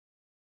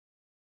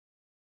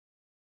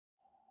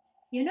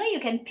You know you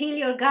can peel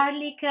your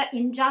garlic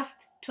in just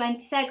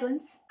 20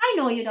 seconds? I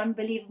know you don't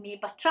believe me,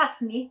 but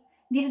trust me,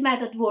 this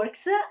method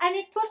works and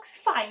it works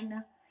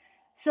fine.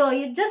 So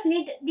you just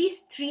need these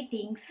three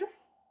things.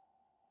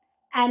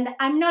 And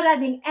I'm not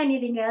adding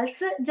anything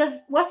else,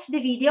 just watch the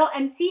video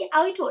and see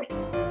how it works.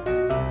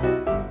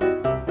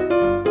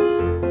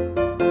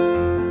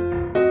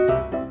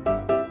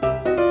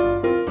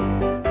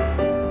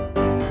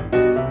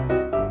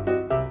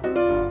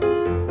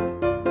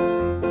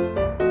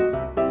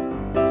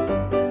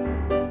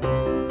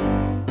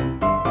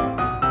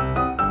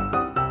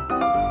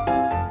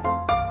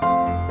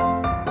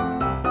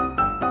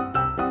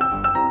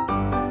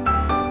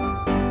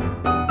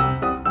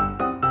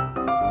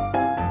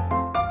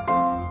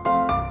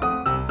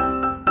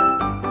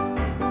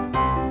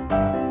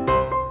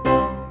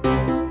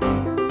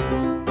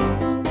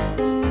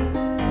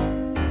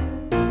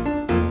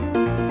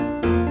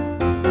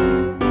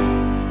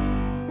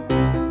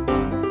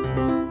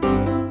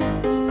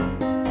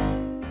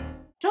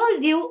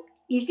 Told you,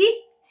 easy,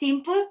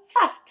 simple,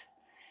 fast.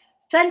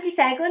 20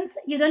 seconds,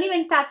 you don't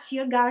even touch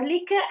your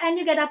garlic and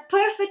you get a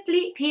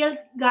perfectly peeled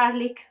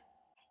garlic.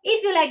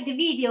 If you liked the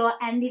video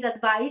and this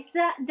advice,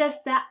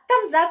 just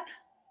thumbs up,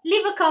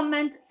 leave a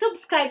comment,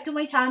 subscribe to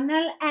my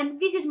channel and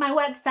visit my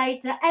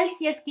website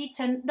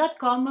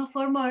lcskitchen.com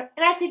for more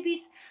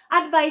recipes,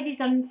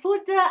 advices on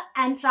food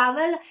and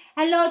travel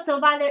and lots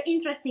of other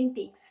interesting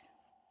things.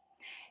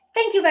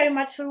 Thank you very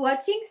much for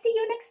watching, see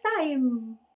you next time!